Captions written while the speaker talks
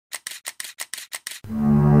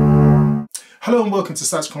Hello and welcome to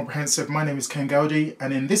Sax Comprehensive. My name is Ken Gowdy,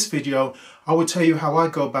 and in this video I will tell you how I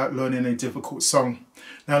go about learning a difficult song.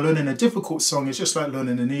 Now, learning a difficult song is just like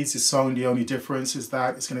learning an easy song. The only difference is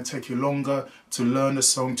that it's going to take you longer to learn the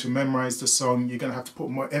song, to memorize the song. You're going to have to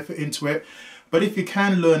put more effort into it. But if you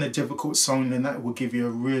can learn a difficult song, then that will give you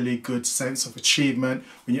a really good sense of achievement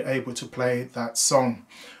when you're able to play that song.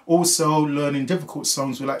 Also, learning difficult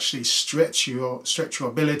songs will actually stretch your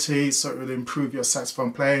ability, so it will improve your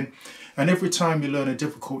saxophone playing. And every time you learn a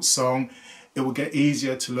difficult song, it will get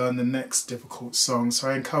easier to learn the next difficult song. So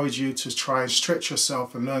I encourage you to try and stretch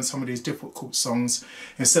yourself and learn some of these difficult songs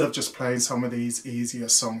instead of just playing some of these easier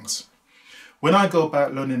songs. When I go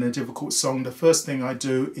about learning a difficult song, the first thing I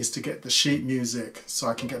do is to get the sheet music. So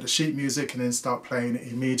I can get the sheet music and then start playing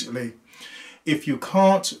it immediately. If you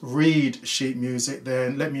can't read sheet music,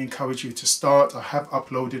 then let me encourage you to start. I have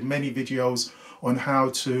uploaded many videos on how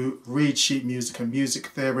to read sheet music and music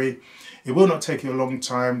theory. It will not take you a long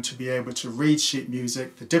time to be able to read sheet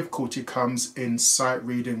music. The difficulty comes in sight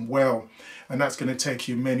reading well, and that's going to take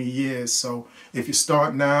you many years. So if you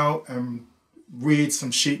start now and read some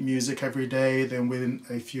sheet music every day, then within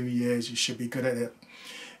a few years you should be good at it.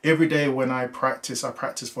 Every day when I practice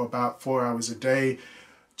for about 4 hours a day.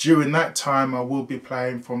 During that time, I will be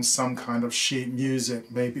playing from some kind of sheet music.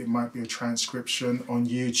 Maybe it might be a transcription on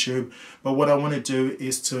YouTube. But what I want to do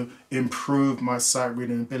is to improve my sight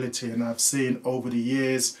reading ability. And I've seen over the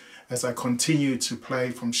years, as I continue to play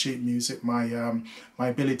from sheet music, my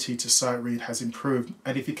ability to sight read has improved.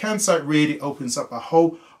 And if you can sight read, it opens up a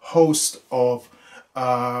whole host of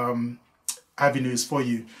avenues for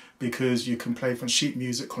you, because you can play from sheet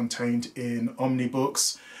music contained in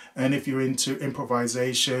omnibooks. And if you're into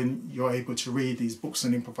improvisation, you're able to read these books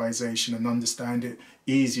on improvisation and understand it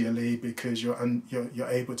easily, because you're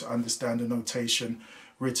able to understand the notation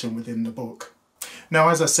written within the book. Now,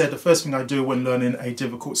 as I said, the first thing I do when learning a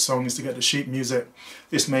difficult song is to get the sheet music.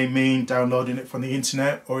 This may mean downloading it from the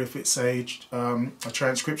internet, or if it's a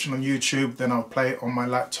transcription on YouTube, then I'll play it on my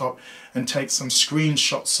laptop and take some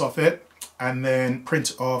screenshots of it and then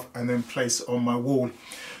print it off and then place it on my wall.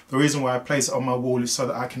 The reason why I place it on my wall is so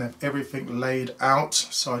that I can have everything laid out,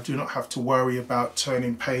 so I do not have to worry about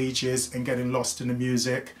turning pages and getting lost in the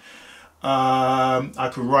music.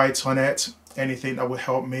 I could write on it, anything that would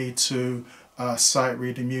help me to sight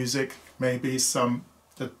read the music, maybe some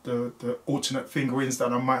the alternate fingerings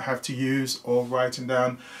that I might have to use, or writing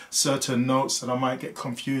down certain notes that I might get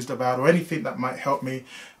confused about, or anything that might help me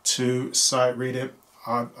to sight read it.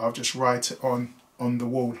 I'll just write it on the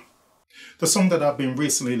wall. The song that I've been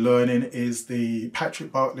recently learning is the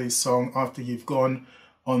Patrick Bartley song, After You've Gone,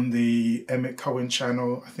 on the Emmett Cohen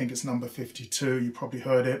channel. I think it's number 52. You probably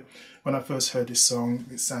heard it. When I first heard this song,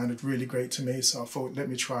 it sounded really great to me, so I thought, let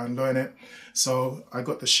me try and learn it. So I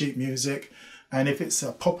got the sheet music, and if it's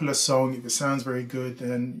a popular song, if it sounds very good,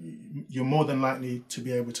 then you're more than likely to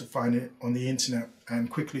be able to find it on the internet. And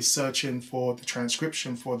quickly searching for the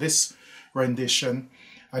transcription for this rendition,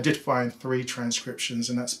 I did find 3 transcriptions,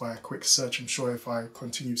 and that's by a quick search. I'm sure if I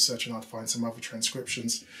continue searching, I'll find some other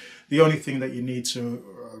transcriptions. The only thing that you need to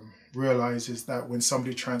realize is that when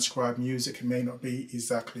somebody transcribes music, it may not be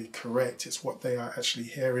exactly correct. It's what they are actually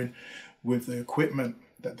hearing with the equipment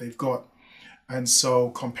that they've got. And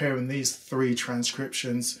so comparing these 3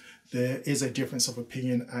 transcriptions, there is a difference of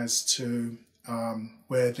opinion as to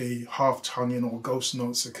where the half-tonguing or ghost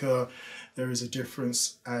notes occur. There is a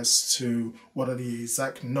difference as to what are the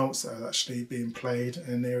exact notes that are actually being played,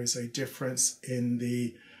 and there is a difference in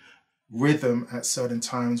the rhythm at certain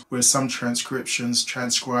times, where some transcriptions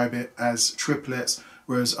transcribe it as triplets,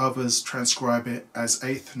 whereas others transcribe it as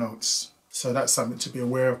eighth notes. So that's something to be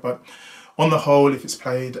aware of. But on the whole, if it's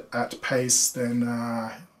played at pace, then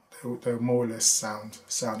they'll more or less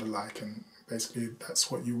sound alike, and basically that's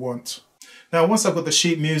what you want. Now, once I've got the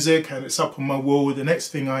sheet music and it's up on my wall, the next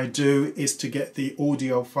thing I do is to get the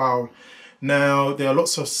audio file. Now, there are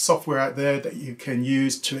lots of software out there that you can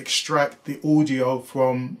use to extract the audio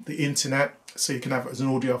from the internet, so you can have it as an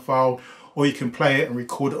audio file, or you can play it and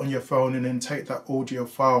record it on your phone and then take that audio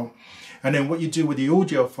file. And then what you do with the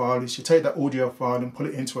audio file is you take that audio file and put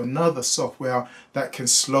it into another software that can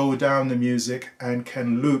slow down the music and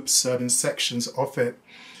can loop certain sections of it.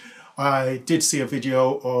 I did see a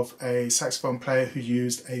video of a saxophone player who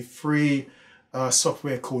used a free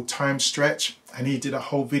software called Timestretch, and he did a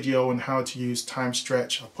whole video on how to use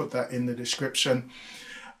Timestretch. I'll put that in the description.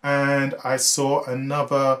 And I saw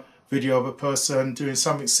another video of a person doing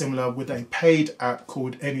something similar with a paid app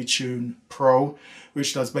called AnyTune Pro,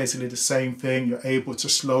 which does basically the same thing. You're able to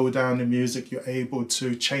slow down the music, you're able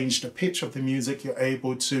to change the pitch of the music, you're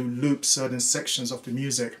able to loop certain sections of the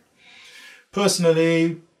music.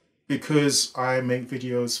 Personally, because I make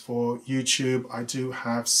videos for YouTube, I do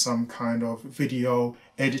have some kind of video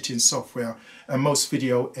editing software, and most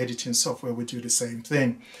video editing software would do the same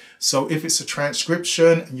thing. So if it's a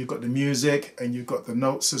transcription and you've got the music and you've got the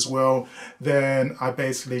notes as well, then I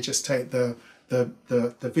basically just take the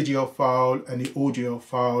video file and the audio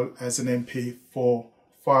file as an MP4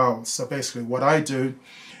 file. So basically what I do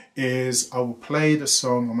is I will play the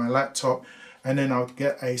song on my laptop, and then I'll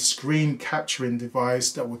get a screen capturing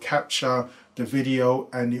device that will capture the video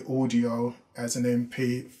and the audio as an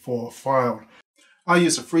MP4 file. I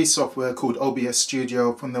use a free software called OBS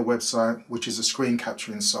Studio from their website, which is a screen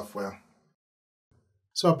capturing software.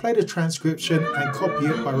 So I play the transcription and copy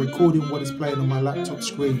it by recording what is playing on my laptop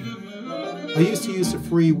screen. I used to use the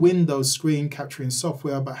free Windows screen capturing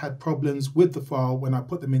software, but had problems with the file when I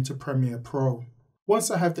put them into Premiere Pro.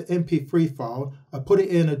 Once I have the MP3 file, I put it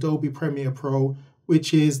in Adobe Premiere Pro,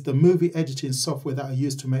 which is the movie editing software that I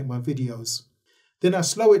use to make my videos. Then I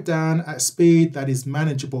slow it down at a speed that is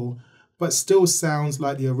manageable, but still sounds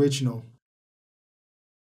like the original.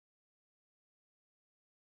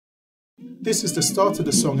 This is the start of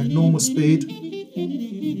the song at normal speed.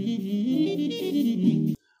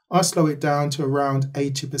 I slow it down to around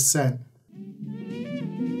 80%.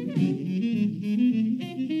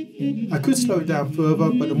 I could slow it down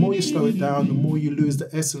further, but the more you slow it down, the more you lose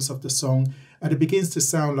the essence of the song and it begins to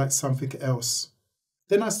sound like something else.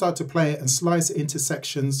 Then I start to play it and slice it into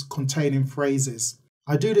sections containing phrases.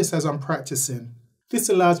 I do this as I'm practicing. This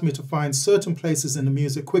allows me to find certain places in the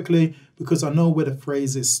music quickly because I know where the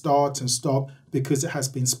phrases start and stop because it has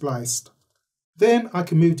been spliced. Then I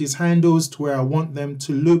can move these handles to where I want them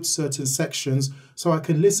to loop certain sections so I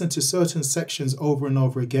can listen to certain sections over and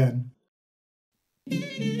over again.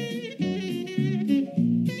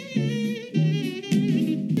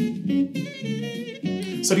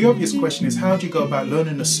 So the obvious question is, how do you go about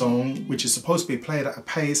learning a song which is supposed to be played at a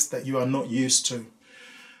pace that you are not used to?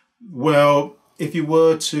 Well, if you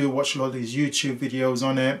were to watch a lot of these YouTube videos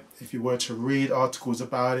on it, if you were to read articles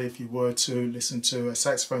about it, if you were to listen to a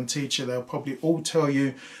saxophone teacher, they'll probably all tell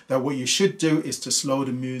you that what you should do is to slow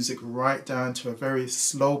the music right down to a very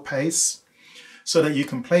slow pace so that you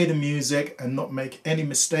can play the music and not make any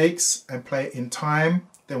mistakes and play it in time.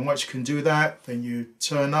 Then once you can do that, then you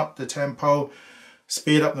turn up the tempo,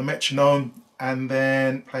 speed up the metronome, and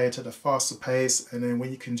then play it at a faster pace. And then when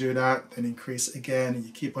you can do that, then increase it again, and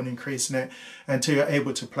you keep on increasing it until you're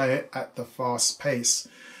able to play it at the fast pace.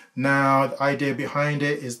 Now, the idea behind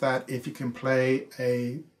it is that if you can play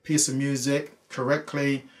a piece of music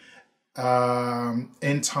correctly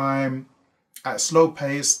in time at a slow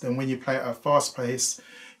pace, then when you play it at a fast pace,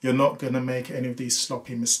 you're not going to make any of these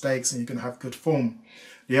sloppy mistakes and you're going to have good form.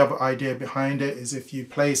 The other idea behind it is if you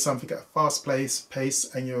play something at a fast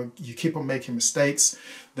pace and you keep on making mistakes,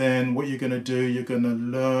 then what you're going to do, you're going to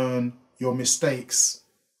learn your mistakes.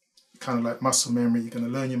 Kind of like muscle memory, you're going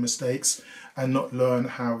to learn your mistakes and not learn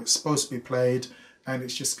how it's supposed to be played, and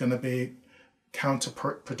it's just going to be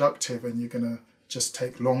counterproductive and you're going to just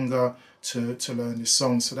take longer to learn this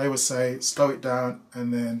song. So they would say slow it down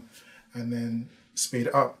and then speed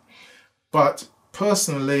it up. But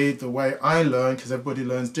personally, the way I learn, because everybody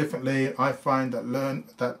learns differently, I find that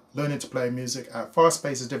learning to play music at fast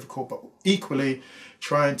pace is difficult, but equally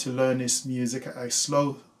trying to learn this music at a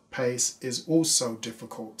slow pace is also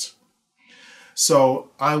difficult.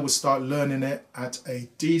 So I would start learning it at a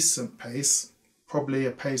decent pace, probably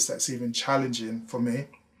a pace that's even challenging for me.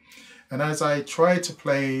 And as I try to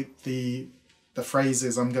play the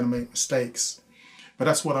phrases, I'm going to make mistakes. But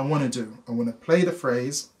that's what I want to do. I want to play the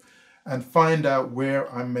phrase and find out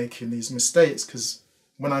where I'm making these mistakes, because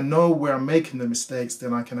when I know where I'm making the mistakes,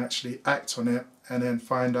 then I can actually act on it and then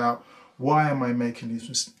find out why am I making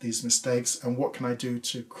these mistakes and what can I do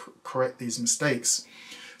to correct these mistakes.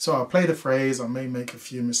 So I'll play the phrase, I may make a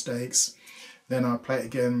few mistakes, then I'll play it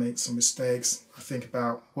again, make some mistakes. I think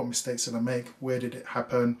about what mistakes did I make, where did it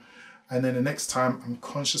happen, and then the next time I'm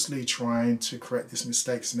consciously trying to correct these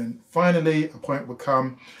mistakes. And then finally a point will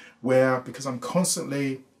come where, because I'm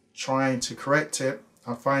constantly trying to correct it,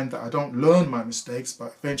 I find that I don't learn my mistakes,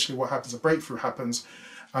 but eventually what happens, a breakthrough happens,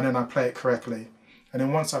 and then I play it correctly. And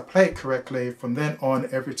then once I play it correctly, from then on,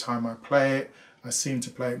 every time I play it, I seem to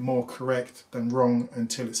play it more correct than wrong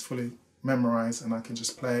until it's fully memorized and I can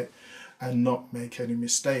just play it and not make any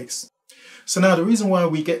mistakes. So now the reason why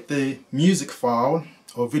we get the music file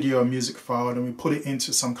or video music file and we put it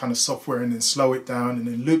into some kind of software and then slow it down and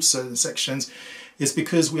then loop certain sections It's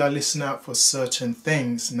because we are listening out for certain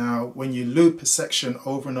things. Now, when you loop a section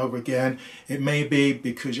over and over again, it may be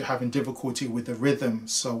because you're having difficulty with the rhythm.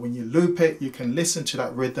 So when you loop it, you can listen to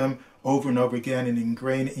that rhythm over and over again and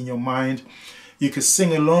ingrain it in your mind. You can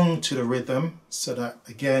sing along to the rhythm, so that,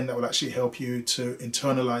 again, that will actually help you to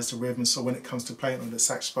internalize the rhythm. So when it comes to playing on the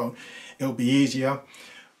saxophone, it'll be easier.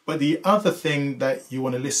 But the other thing that you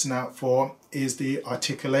want to listen out for is the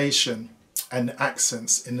articulation and the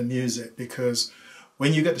accents in the music, because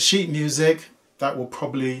when you get the sheet music, that will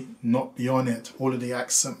probably not be on it. All of the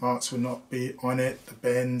accent marks will not be on it. The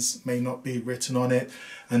bends may not be written on it.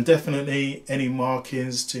 And definitely any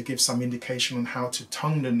markings to give some indication on how to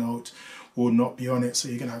tongue the note will not be on it. So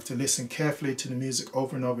you're going to have to listen carefully to the music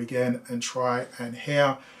over and over again and try and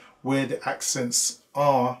hear where the accents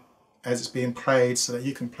are as it's being played, so that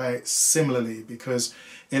you can play it similarly, because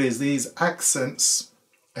it is these accents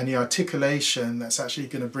and the articulation that's actually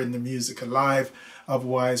going to bring the music alive.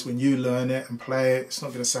 Otherwise, when you learn it and play it, it's not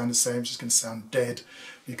going to sound the same, it's just going to sound dead,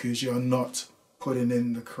 because you're not putting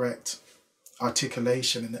in the correct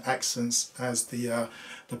articulation and the accents as the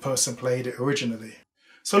person played it originally.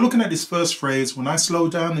 So looking at this first phrase, when I slow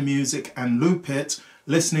down the music and loop it,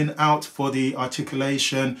 listening out for the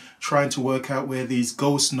articulation, trying to work out where these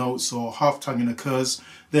ghost notes or half-tonguing occurs,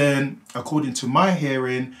 then according to my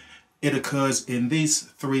hearing, it occurs in these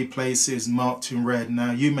 3 places marked in red.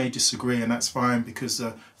 Now, you may disagree, and that's fine, because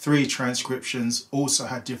the 3 transcriptions also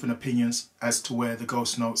had different opinions as to where the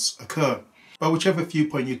ghost notes occur. But whichever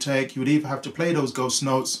viewpoint you take, you would either have to play those ghost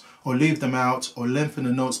notes or leave them out, or lengthen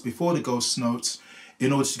the notes before the ghost notes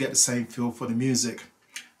in order to get the same feel for the music.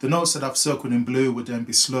 The notes that I've circled in blue would then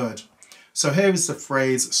be slurred. So here is the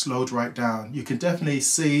phrase slowed right down. You can definitely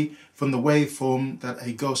see from the waveform that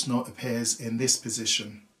a ghost note appears in this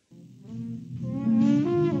position.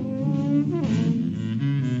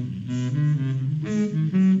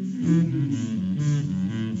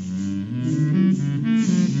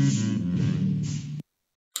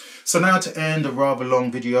 So now, to end a rather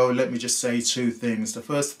long video, let me just say 2 things. The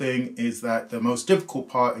first thing is that the most difficult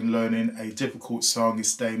part in learning a difficult song is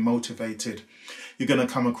staying motivated. You're going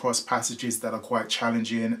to come across passages that are quite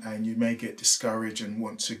challenging, and you may get discouraged and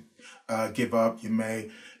want to give up. You may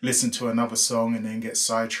listen to another song and then get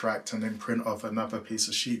sidetracked and then print off another piece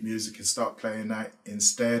of sheet music and start playing that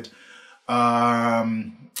instead.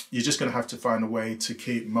 You're just going to have to find a way to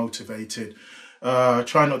keep motivated.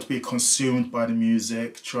 Try not to be consumed by the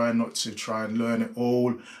music. Try not to try and learn it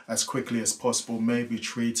all as quickly as possible. Maybe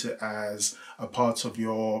treat it as a part of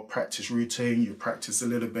your practice routine. You practice a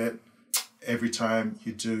little bit every time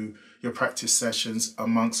you do your practice sessions,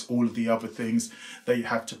 amongst all of the other things that you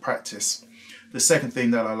have to practice. The second thing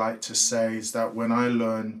that I like to say is that when I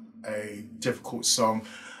learn a difficult song,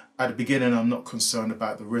 at the beginning, I'm not concerned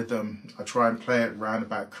about the rhythm. I try and play it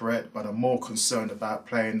roundabout correct, but I'm more concerned about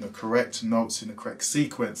playing the correct notes in the correct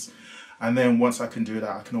sequence. And then once I can do that,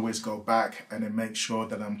 I can always go back and then make sure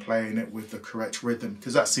that I'm playing it with the correct rhythm,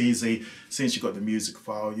 because that's easy. Since you've got the music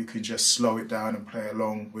file, you can just slow it down and play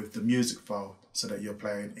along with the music file so that you're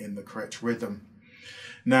playing in the correct rhythm.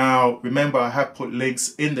 Now, remember, I have put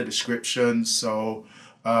links in the description, so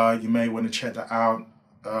you may want to check that out.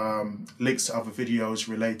 Links to other videos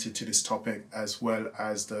related to this topic, as well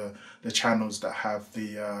as the channels that have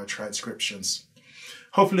the transcriptions.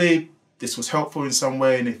 Hopefully this was helpful in some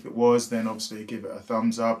way, and if it was, then obviously give it a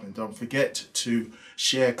thumbs up, and don't forget to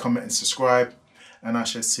share, comment and subscribe, and I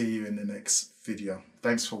shall see you in the next video.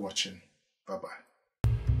 Thanks for watching. Bye bye.